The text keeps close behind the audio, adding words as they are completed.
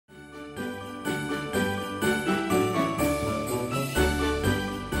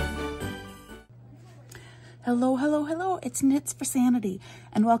Hello, hello, hello, it's Knits for Sanity,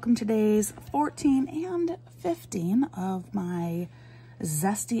 and welcome to days 14 and 15 of my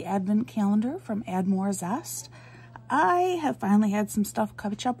Zesty Advent calendar from Add More Zest. I have finally had some stuff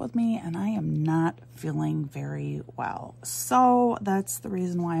catch up with me, and I am not feeling very well. So that's the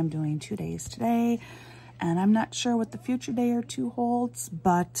reason why I'm doing 2 days today, and I'm not sure what the future day or two holds,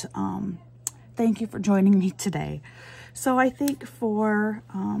 but thank you for joining me today. So I think for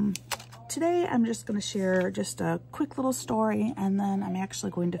today, I'm just going to share just a quick little story, and then I'm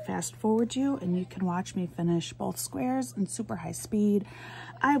actually going to fast forward you, and you can watch me finish both squares in super high speed.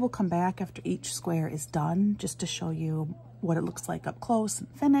 I will come back after each square is done just to show you what it looks like up close and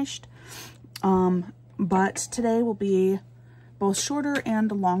finished. But today will be both shorter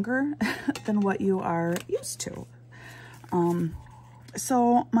and longer than what you are used to.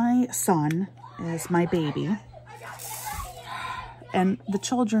 So my son is my baby, and the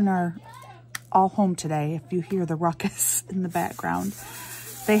children are all home today. If you hear the ruckus in the background,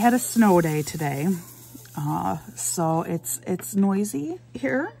 they had a snow day today, so it's noisy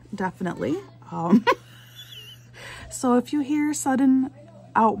here, definitely. So if you hear sudden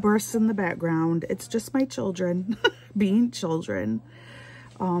outbursts in the background, it's just my children being children,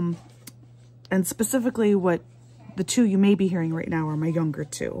 and specifically what the two you may be hearing right now are my younger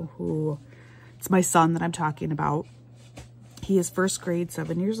two, who it's my son that I'm talking about. He is first grade,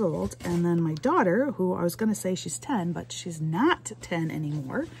 7 years old. And then my daughter, who I was going to say she's 10, but she's not 10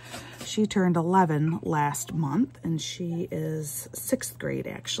 anymore. She turned 11 last month, and she is 6th grade,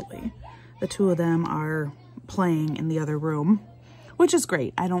 actually. The two of them are playing in the other room, which is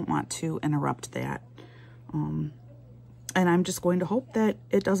great. I don't want to interrupt that. And I'm just going to hope that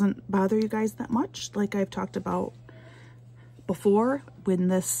it doesn't bother you guys that much. Like I've talked about before in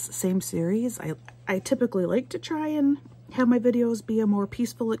this same series, I typically like to try and have my videos be a more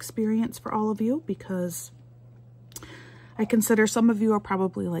peaceful experience for all of you, because I consider some of you are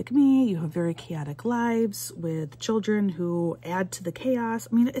probably like me. You have very chaotic lives with children who add to the chaos.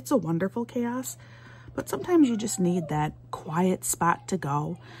 I mean, it's a wonderful chaos, but sometimes you just need that quiet spot to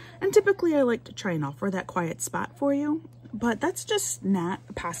go. And typically I like to try and offer that quiet spot for you, but that's just not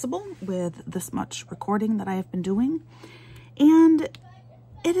possible with this much recording that I have been doing. And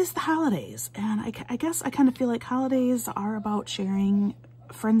it is the holidays, and I guess I kind of feel like holidays are about sharing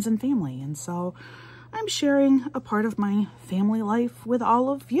friends and family, and so I'm sharing a part of my family life with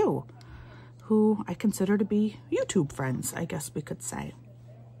all of you, who I consider to be YouTube friends, I guess we could say.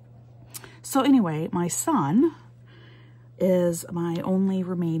 So anyway, my son is my only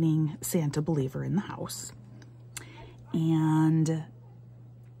remaining Santa believer in the house, and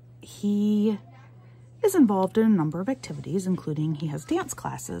he is involved in a number of activities, including he has dance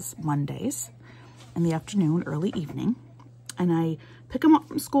classes Mondays in the afternoon, early evening, and I pick him up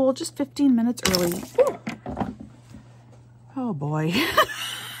from school just 15 minutes early. Ooh. Oh boy.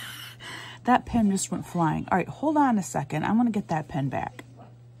 That pen just went flying. All right, hold on a second. I'm gonna get that pen back.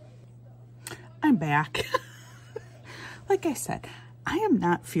 I'm back. Like I said, I am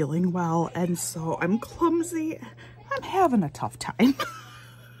not feeling well, and so I'm clumsy. I'm having a tough time.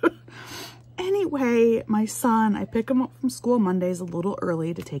 Anyway, my son, I pick him up from school Mondays a little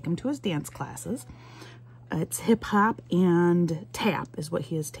early to take him to his dance classes. It's hip hop and tap is what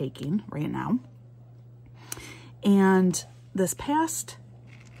he is taking right now. And this past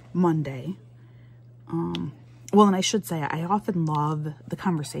Monday, well, and I should say, I often love the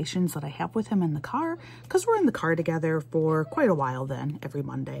conversations that I have with him in the car, because we're in the car together for quite a while then, every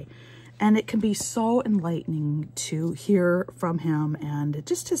Monday. And it can be so enlightening to hear from him and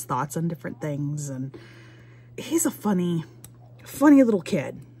just his thoughts on different things. And he's a funny little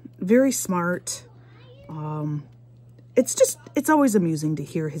kid, very smart. It's always amusing to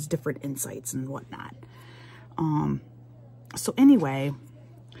hear his different insights and whatnot. So anyway,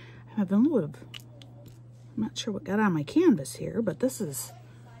 I'm having a little bit of, I'm not sure what got on my canvas here, but this is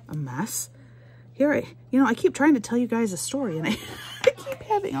a mess. Here, I keep trying to tell you guys a story, and I keep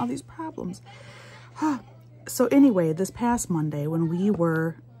having all these problems. So anyway, this past Monday, when we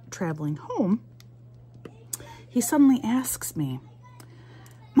were traveling home, he suddenly asks me,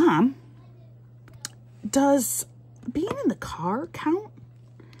 "Mom, does being in the car count?"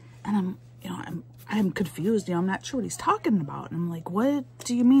 And I'm confused. I'm not sure what he's talking about. And I'm like, "What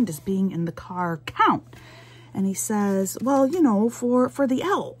do you mean, does being in the car count?" And he says, "Well, for the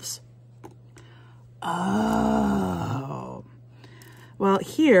elves." Oh, well,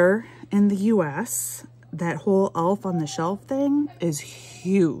 here in the US, that whole elf on the shelf thing is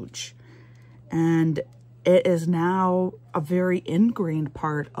huge, and it is now a very ingrained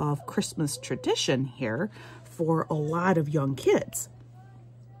part of Christmas tradition here for a lot of young kids.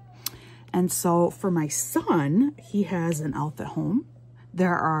 And so for my son, he has an elf at home.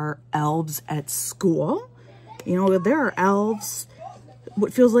 There are elves at school. You know, there are elves,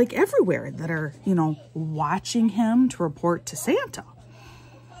 what feels like everywhere, that are, you know, watching him to report to Santa.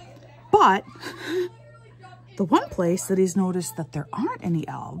 But the one place that he's noticed that there aren't any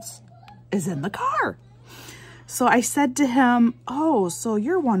elves is in the car. So I said to him, oh, so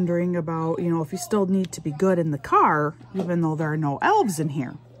you're wondering about, you know, if you still need to be good in the car, even though there are no elves in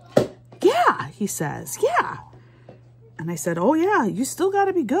here. Yeah, he says, yeah. And I said, oh yeah, you still got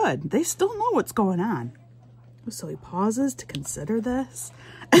to be good. They still know what's going on. So he pauses to consider this.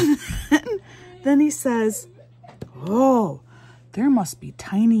 And then he says, oh, there must be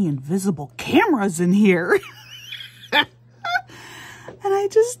tiny invisible cameras in here. And I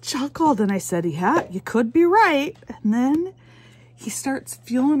just chuckled and I said, yeah, you could be right. And then he starts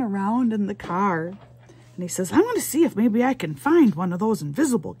feeling around in the car and he says, I'm going to see if maybe I can find one of those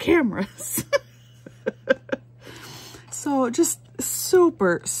invisible cameras. So just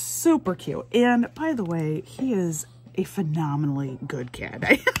super, super cute. And by the way, he is a phenomenally good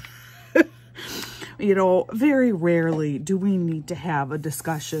kid. You know, very rarely do we need to have a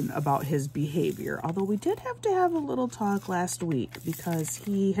discussion about his behavior. Although we did have to have a little talk last week because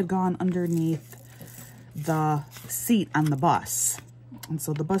he had gone underneath the seat on the bus. And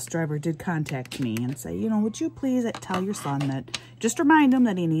so the bus driver did contact me and say, you know, would you please tell your son that, just remind him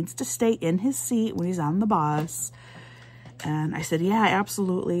that he needs to stay in his seat when he's on the bus. And I said, yeah,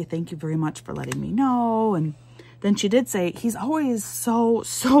 absolutely. Thank you very much for letting me know. And then she did say, he's always so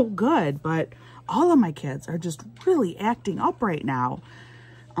good, but all of my kids are just really acting up right now.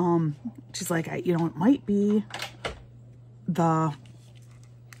 She's like, you know, it might be the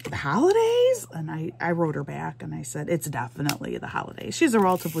holidays. And I wrote her back and I said, it's definitely the holidays. She's a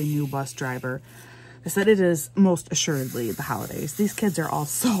relatively new bus driver. I said, it is most assuredly the holidays. These kids are all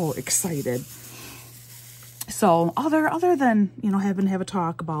so excited. So other than, you know, having to have a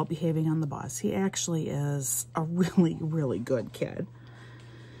talk about behaving on the bus, he actually is a really, really good kid.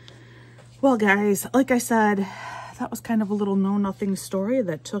 Well, guys, like I said, that was kind of a little know-nothing story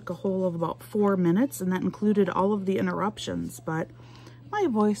that took a whole of about 4 minutes, and that included all of the interruptions, but my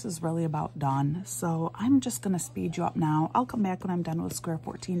voice is really about done, so I'm just going to speed you up now. I'll come back when I'm done with square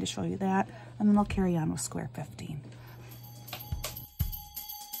 14 to show you that, and then I'll carry on with square 15.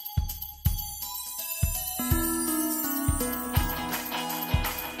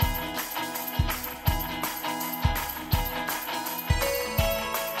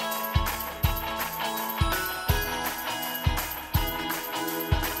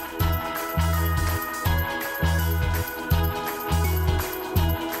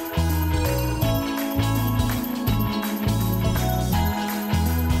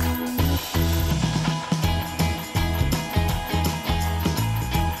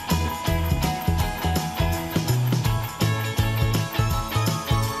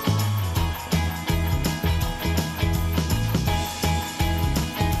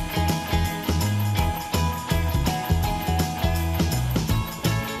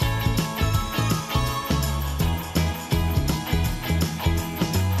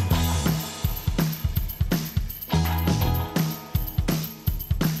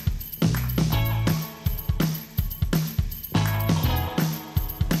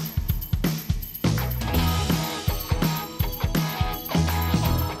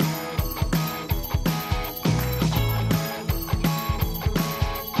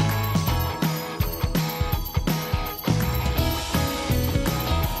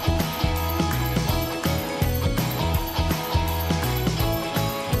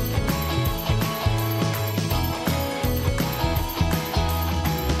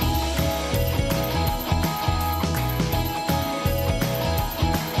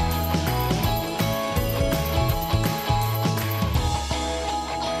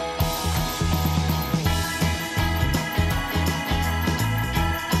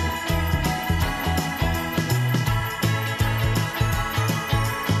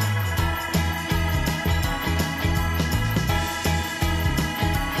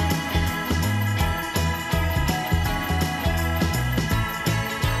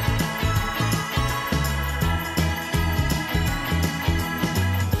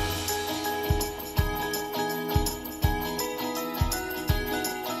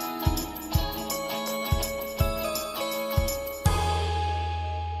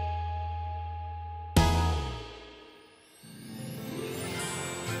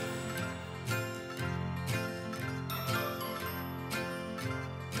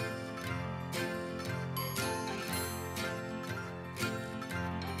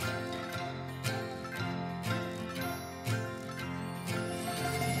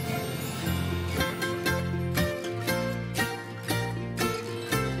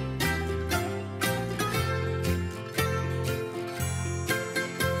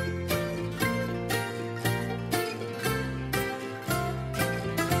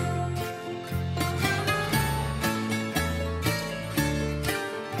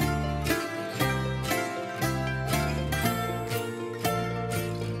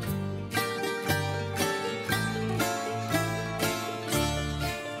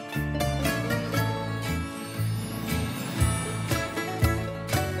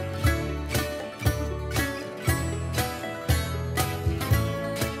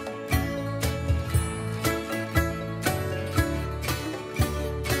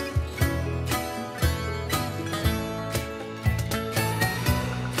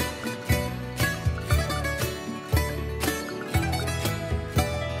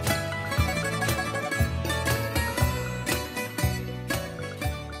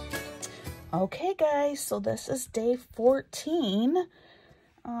 guys. So this is day 14.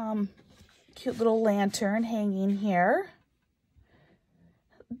 Cute little lantern hanging here.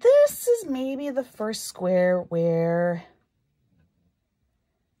 This is maybe the first square where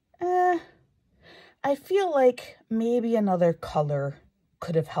I feel like maybe another color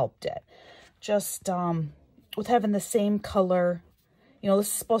could have helped it. Just with having the same color, you know, this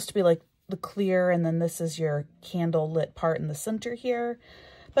is supposed to be like the clear, and then this is your candle lit part in the center here.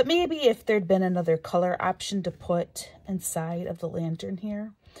 But maybe if there'd been another color option to put inside of the lantern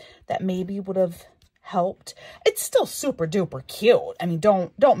here, that maybe would have helped. It's still super duper cute. I mean,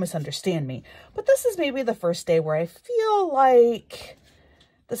 don't misunderstand me. But this is maybe the first day where I feel like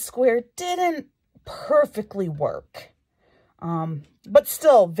the square didn't perfectly work. But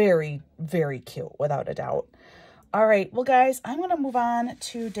still very, very cute, without a doubt. All right, well, guys, I'm going to move on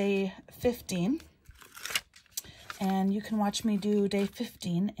to day 15. And you can watch me do day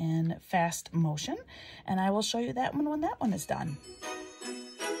 15 in fast motion. And I will show you that one when that one is done.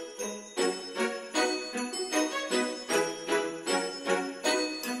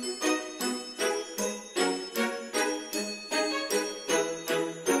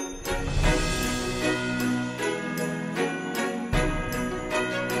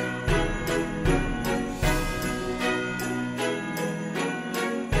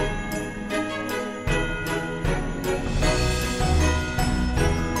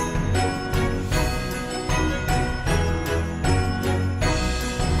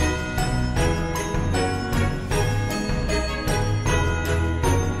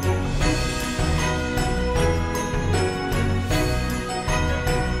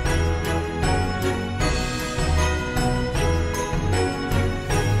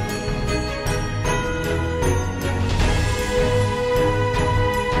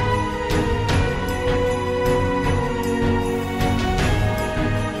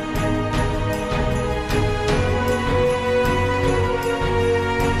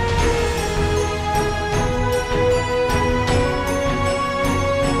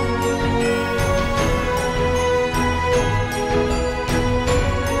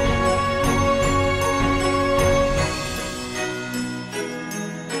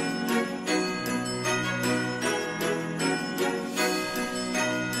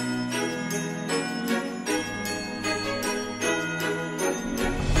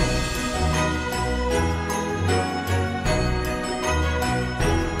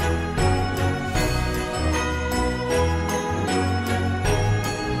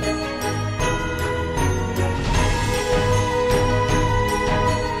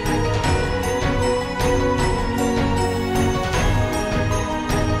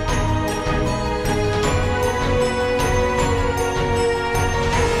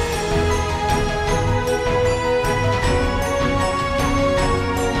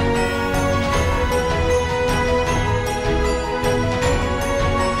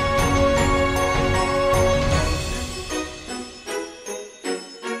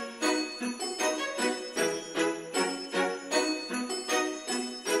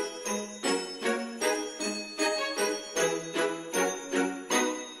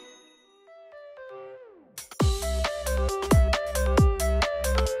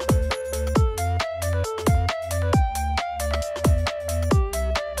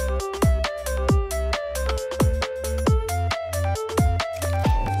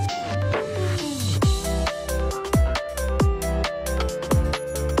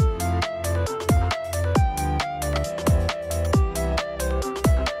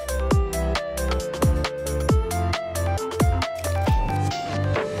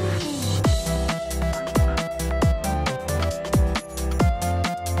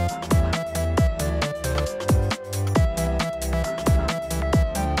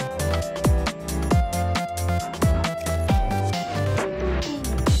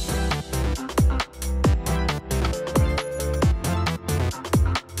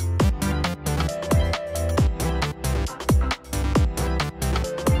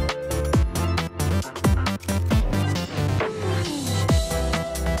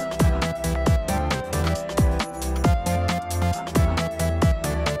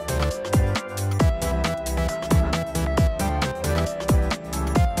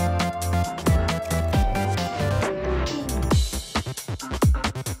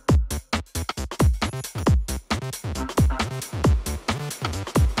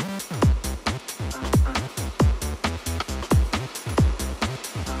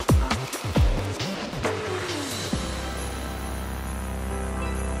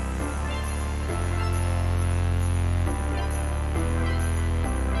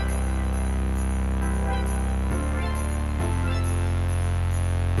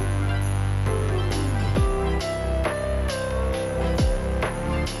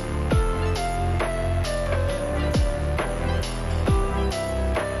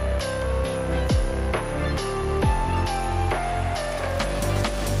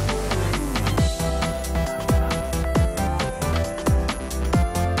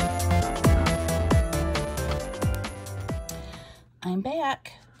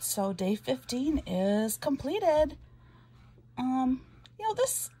 back. So day 15 is completed. You know,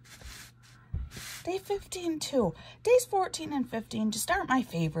 this day 15 too. Days 14 and 15 just aren't my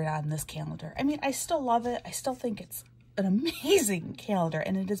favorite on this calendar. I mean, I still love it. I still think it's an amazing calendar,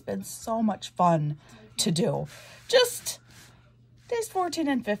 and it has been so much fun to do. Just days 14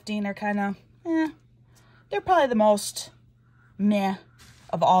 and 15 are kind of, they're probably the most meh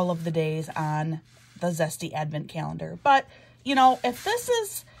of all of the days on the Zesty Advent calendar. But, you know, if this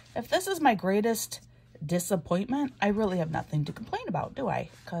is my greatest disappointment, I really have nothing to complain about, do I?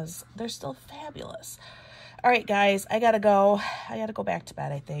 Because they're still fabulous. All right, guys, I gotta go back to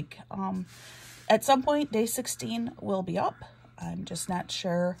bed, I think. At some point, day 16 will be up. I'm just not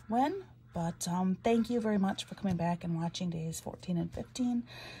sure when, but thank you very much for coming back and watching days 14 and 15,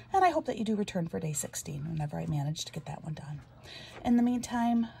 and I hope that you do return for day 16 whenever I manage to get that one done. In the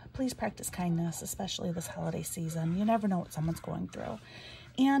meantime, please practice kindness, especially this holiday season. You never know what someone's going through.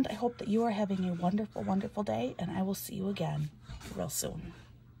 And I hope that you are having a wonderful, wonderful day, and I will see you again real soon.